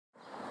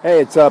Hey,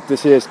 it's up.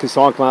 This is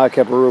Qesankh,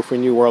 Kheperu for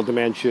New World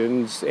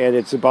Dimensions, and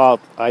it's about,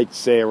 I'd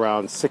say,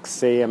 around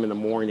 6 a.m. in the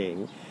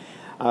morning.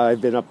 I've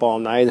been up all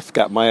night. I've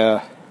got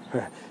my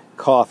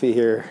coffee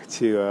here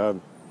to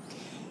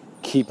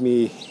keep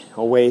me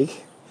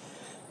awake.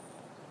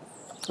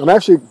 I'm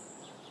actually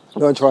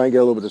going to try and get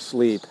a little bit of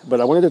sleep,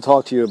 but I wanted to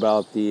talk to you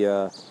about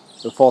the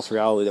false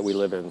reality that we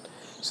live in.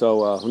 So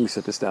let me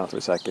sit this down for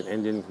a second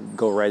and then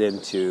go right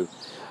into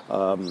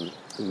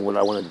what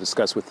I wanted to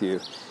discuss with you.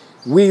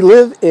 We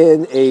live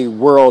in a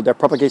world that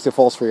propagates a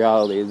false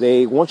reality.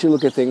 They want you to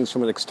look at things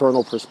from an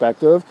external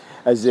perspective,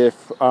 as if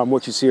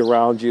what you see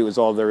around you is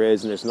all there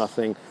is and there's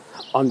nothing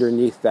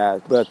underneath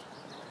that. But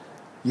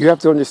you have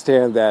to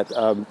understand that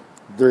the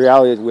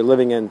reality that we're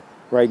living in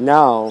right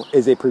now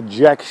is a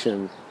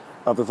projection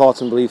of the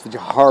thoughts and beliefs that you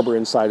harbor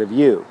inside of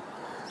you.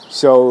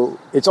 So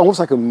it's almost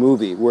like a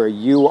movie where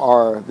you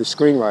are the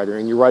screenwriter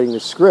and you're writing the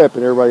script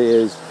and everybody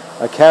is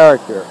a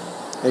character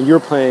and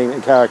you're playing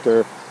a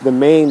character, the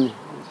main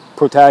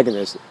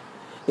protagonist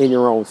in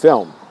your own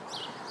film.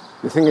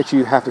 The thing that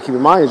you have to keep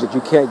in mind is that you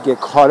can't get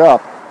caught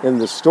up in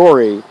the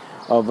story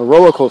of a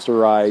roller coaster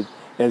ride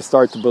and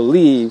start to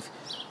believe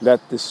that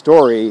the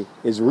story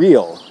is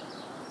real.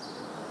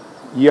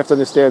 You have to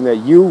understand that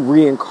you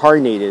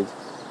reincarnated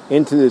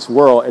into this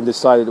world and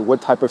decided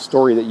what type of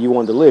story that you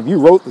wanted to live. You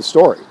wrote the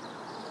story.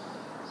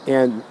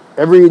 And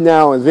every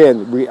now and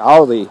then,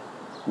 reality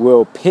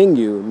will ping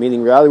you,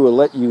 meaning reality will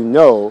let you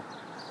know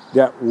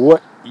that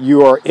what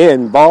you are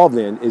involved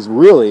in is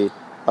really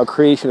a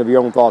creation of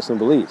your own thoughts and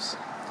beliefs.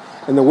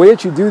 And the way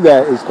that you do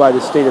that is by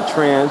the state of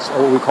trance,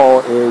 or what we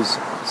call is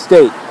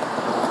state.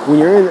 When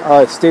you're in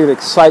a state of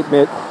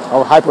excitement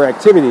or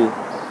hyperactivity,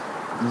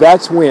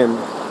 that's when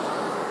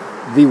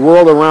the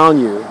world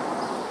around you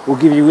will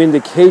give you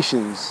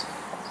indications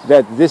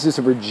that this is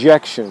a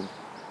projection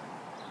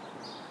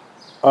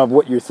of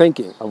what you're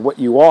thinking, of what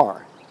you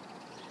are.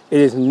 It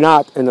is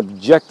not an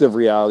objective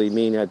reality,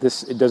 meaning that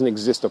it doesn't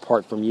exist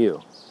apart from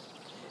you.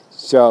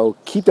 So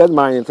keep that in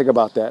mind and think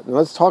about that. And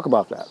let's talk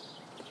about that.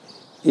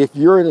 If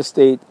you're in a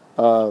state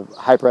of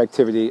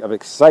hyperactivity, of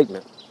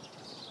excitement,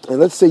 and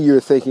let's say you're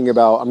thinking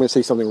about, I'm going to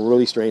say something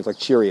really strange like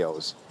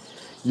Cheerios.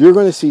 You're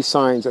going to see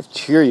signs of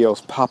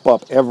Cheerios pop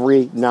up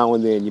every now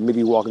and then. You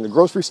maybe walk in the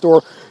grocery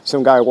store,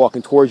 some guy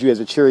walking towards you has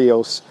a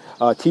Cheerios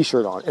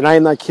t-shirt on. And I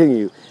am not kidding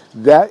you.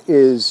 That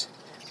is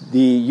the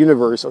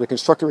universe or the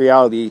constructed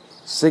reality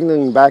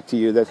signaling back to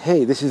you that,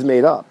 hey, this is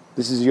made up.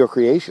 This is your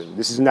creation.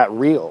 This is not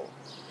real.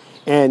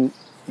 And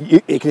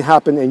it can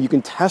happen, and you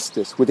can test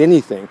this with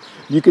anything.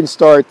 You can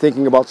start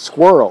thinking about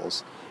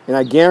squirrels. And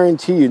I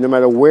guarantee you, no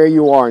matter where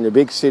you are in a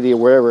big city or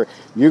wherever,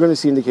 you're going to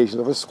see indications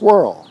of a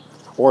squirrel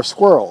or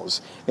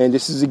squirrels. And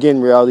this is, again,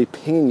 reality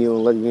pinging you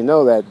and letting you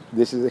know that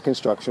this is a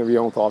construction of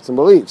your own thoughts and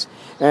beliefs.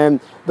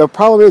 And the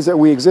problem is that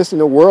we exist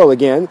in a world,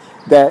 again,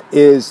 that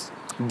is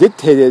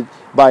dictated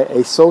by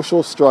a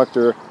social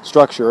structure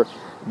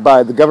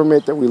by the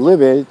government that we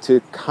live in to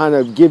kind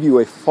of give you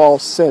a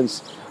false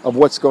sense of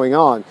what's going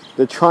on.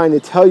 They're trying to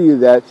tell you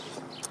that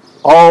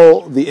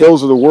all the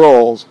ills of the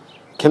world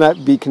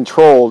cannot be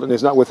controlled and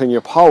is not within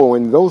your power,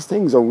 and those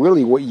things are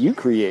really what you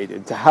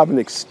created to have an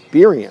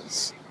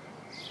experience.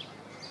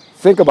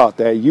 Think about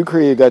that. You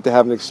created that to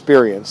have an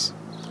experience,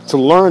 to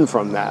learn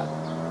from that.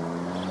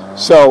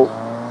 So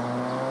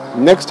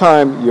next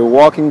time you're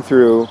walking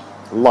through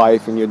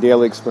life and your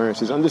daily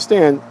experiences,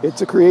 understand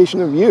it's a creation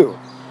of you.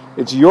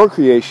 It's your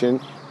creation.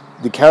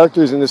 The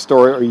characters in the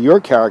story are your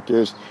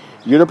characters.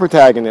 You're the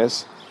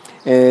protagonist,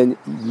 and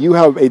you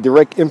have a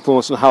direct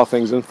influence on how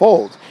things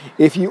unfold.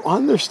 If you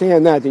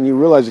understand that, then you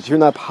realize that you're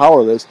not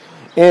powerless,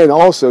 and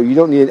also you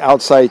don't need an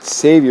outside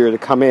savior to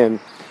come in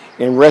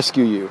and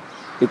rescue you.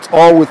 It's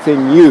all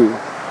within you.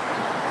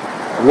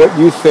 What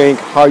you think,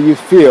 how you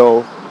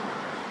feel,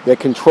 that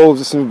controls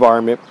this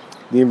environment.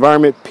 The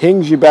environment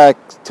pings you back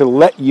to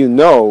let you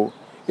know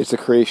it's a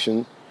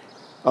creation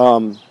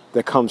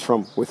that comes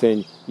from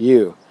within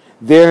you.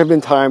 There have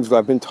been times where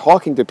I've been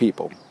talking to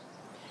people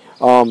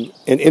and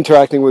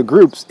interacting with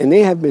groups, and they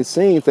have been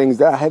saying things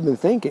that I have been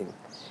thinking.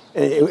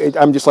 And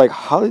I'm just like,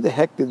 how the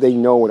heck did they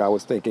know what I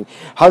was thinking?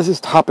 How does this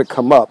topic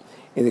come up?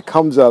 And it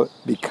comes up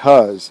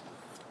because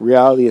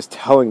reality is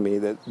telling me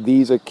that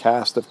these are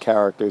cast of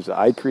characters that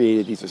I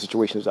created, these are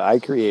situations that I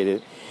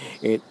created,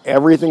 and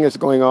everything that's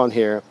going on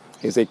here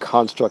is a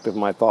construct of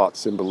my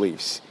thoughts and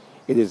beliefs.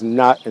 It is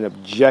not an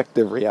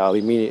objective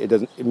reality,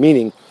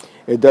 meaning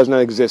it does not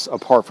exist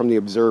apart from the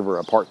observer,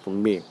 apart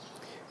from me.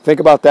 Think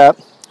about that.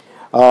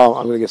 I'm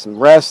going to get some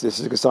rest. This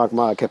is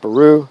Qesankh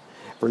Kheperu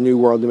for New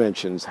World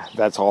Dimensions.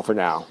 That's all for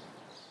now.